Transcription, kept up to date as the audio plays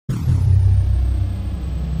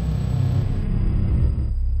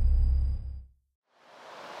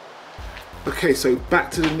Okay, so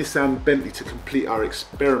back to the Nissan Bentley to complete our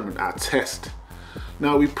experiment, our test.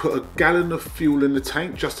 Now we put a gallon of fuel in the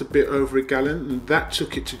tank, just a bit over a gallon, and that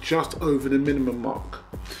took it to just over the minimum mark.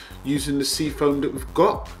 Using the Seafoam that we've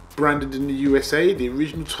got, branded in the USA, the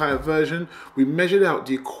original tyre version, we measured out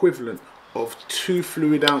the equivalent of 2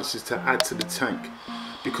 fluid ounces to add to the tank.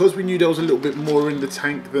 Because we knew there was a little bit more in the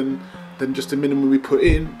tank than just the minimum we put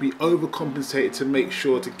in, we overcompensated to make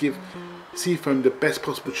sure to give Seafoam the best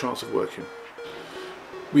possible chance of working.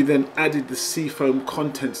 We then added the Seafoam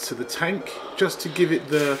contents to the tank just to give it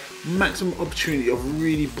the maximum opportunity of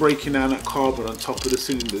really breaking down that carbon on top of the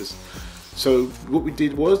cylinders. So what we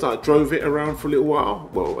did was I drove it around for a little while,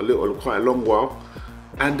 well quite a long while,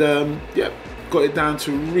 and yeah, got it down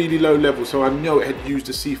to really low level, so I know it had used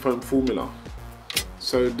the Seafoam formula.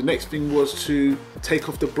 So the next thing was to take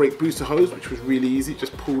off the brake booster hose, which was really easy,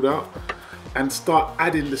 just pulled out, and start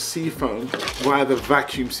adding the Seafoam via the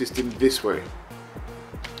vacuum system this way.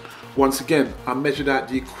 Once again, I measured out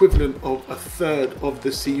the equivalent of 1/3 of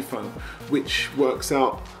the Seafoam, which works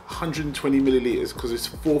out 120 millilitres, because it's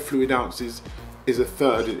 4 fluid ounces is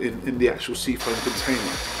 1/3 in the actual Seafoam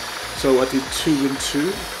container. So I did 2 and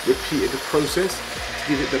 2, repeated the process to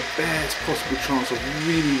give it the best possible chance of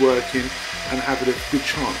really working and having a good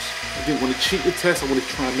chance. I didn't want to cheat the test, I wanted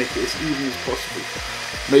to try and make it as even as possible.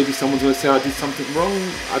 Maybe someone's going to say I did something wrong,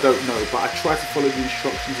 I don't know, but I tried to follow the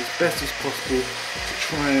instructions as best as possible to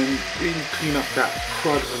try and really clean up that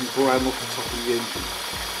crud and grime off the top of the engine.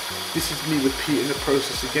 This is me repeating the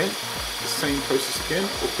process again, the same process again,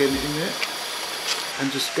 or getting it in there,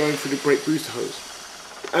 and just going through the brake booster hose.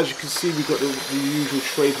 As you can see, we've got the usual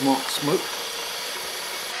trademark smoke,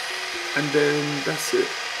 and then that's it.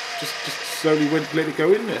 Just slowly let it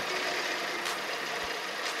go in there.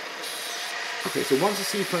 Okay, so once the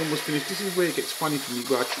Seafoam was finished, this is where it gets funny for me,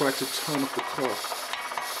 where I try to turn off the car.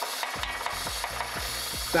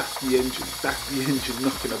 That's the engine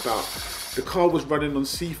knocking about. The car was running on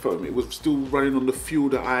Seafoam, it was still running on the fuel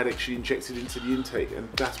that I had actually injected into the intake, and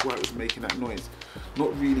that's why it was making that noise.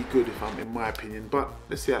 Not really good, in my opinion, but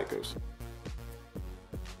let's see how it goes.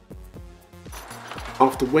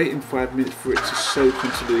 After waiting 5 minutes for it to soak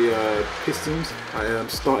into the pistons, I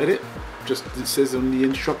started it, just as it says on the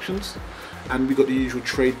instructions. And we got the usual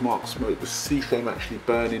trademark smoke, the Seafoam actually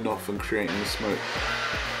burning off and creating the smoke.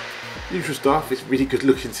 Usual stuff, it's really good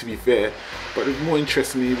looking to be fair, but more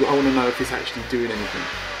interestingly, I want to know if it's actually doing anything.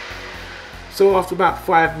 So after about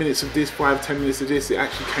 5 minutes of this, 5-10 minutes of this, it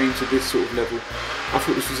actually came to this sort of level. I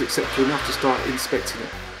thought this was acceptable enough to start inspecting it.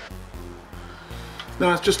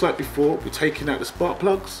 Now it's just like before, we're taking out the spark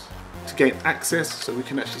plugs to gain access so we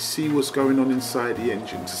can actually see what's going on inside the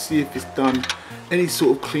engine, to see if it's done any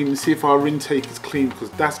sort of cleaning, see if our intake is clean, because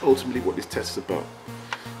that's ultimately what this test is about.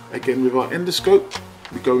 Again, with our endoscope,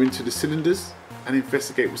 we go into the cylinders and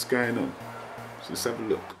investigate what's going on. So let's have a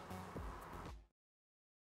look.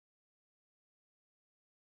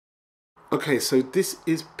 Okay, so this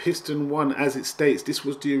is piston 1 as it states. This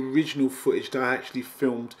was the original footage that I actually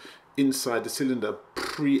filmed inside the cylinder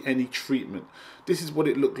pre any treatment. This is what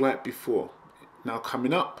it looked like before. Now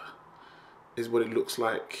coming up is what it looks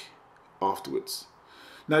like afterwards.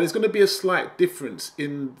 Now there's going to be a slight difference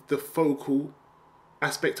in the focal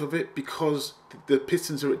aspect of it because the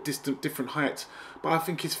pistons are at different heights, but I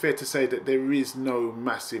think it's fair to say that there is no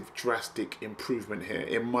massive drastic improvement here,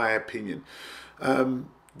 in my opinion. Other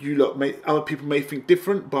people may think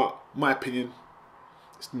different, but my opinion,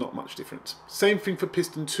 it's not much difference. Same thing for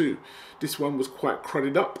piston 2. This one was quite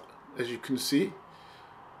crudded up, as you can see,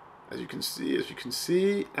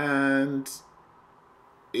 and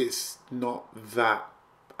it's not that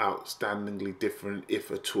outstandingly different, if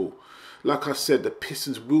at all. Like I said, the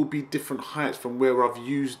pistons will be different heights from where I've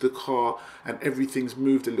used the car, and everything's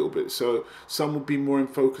moved a little bit, so some will be more in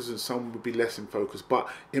focus and some will be less in focus, but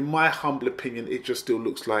in my humble opinion, it just still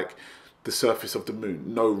looks like the surface of the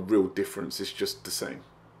moon. No real difference, it's just the same.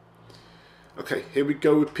 Okay, here we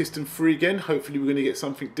go with piston 3 again. Hopefully we're going to get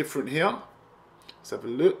something different here. Let's have a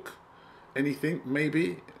look. Anything?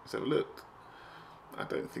 Maybe. Let's have a look. I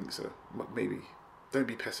don't think so. Maybe. Don't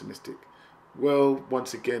be pessimistic. Well,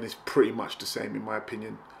 once again, it's pretty much the same in my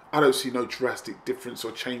opinion. I don't see no drastic difference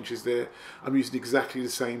or changes there. I'm using exactly the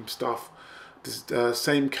same stuff. This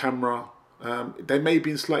same camera. They may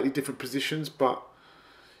be in slightly different positions, but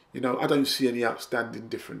you know, I don't see any outstanding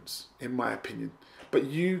difference in my opinion. But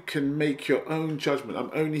you can make your own judgment.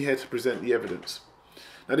 I'm only here to present the evidence.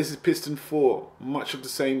 Now this is piston 4, much of the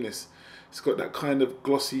sameness. It's got that kind of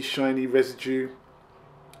glossy, shiny residue,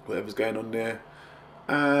 whatever's going on there.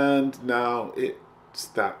 And now it's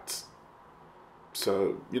that.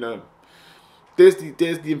 So, you know,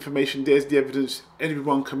 there's the information, there's the evidence.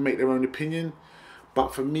 Everyone can make their own opinion,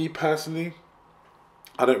 but for me personally,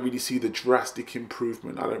 I don't really see the drastic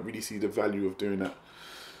improvement. I don't really see the value of doing that.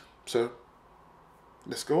 So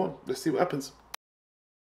let's go on. Let's see what happens.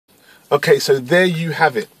 Okay, so there you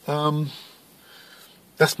have it.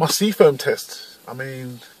 That's my Seafoam test. I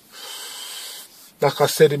mean, like I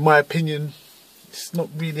said, in my opinion, it's not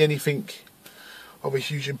really anything of a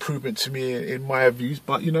huge improvement to me in my views,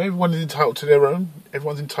 but you know, everyone is entitled to their own.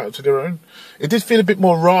 Everyone's entitled to their own. It did feel a bit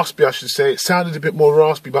more raspy, I should say. It sounded a bit more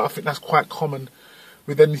raspy, but I think that's quite common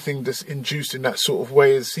with anything that's induced in that sort of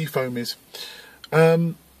way as Seafoam is.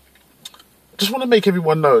 Just want to make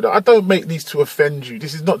everyone know that I don't make these to offend you.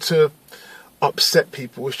 This is not to upset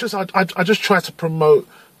people. It's just I just try to promote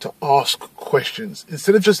to ask questions.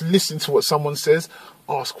 Instead of just listening to what someone says,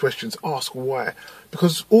 ask questions, ask why.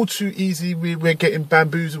 Because all too easy we're getting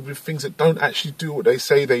bamboozled with things that don't actually do what they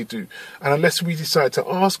say they do. And unless we decide to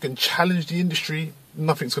ask and challenge the industry,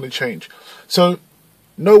 nothing's going to change. So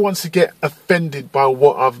no one's to get offended by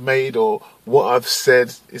what I've made or what I've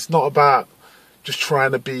said. It's not about just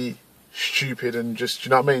trying to be stupid and just, you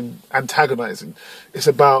know what I mean, antagonizing. It's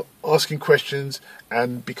about asking questions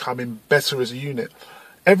and becoming better as a unit.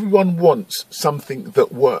 Everyone wants something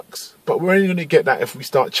that works, but we're only going to get that if we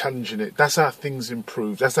start challenging it. That's how things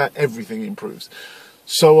improve. That's how everything improves.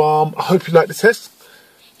 So I hope you like the test.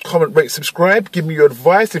 Comment, rate, subscribe. Give me your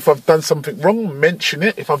advice. If I've done something wrong, mention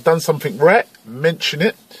it. If I've done something right, mention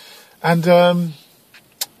it. And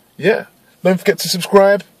yeah, don't forget to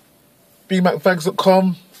subscribe.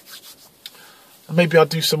 BMACVAGS.com. And maybe I'll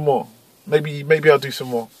do some more. Maybe I'll do some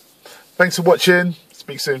more. Thanks for watching.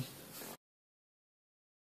 Speak soon.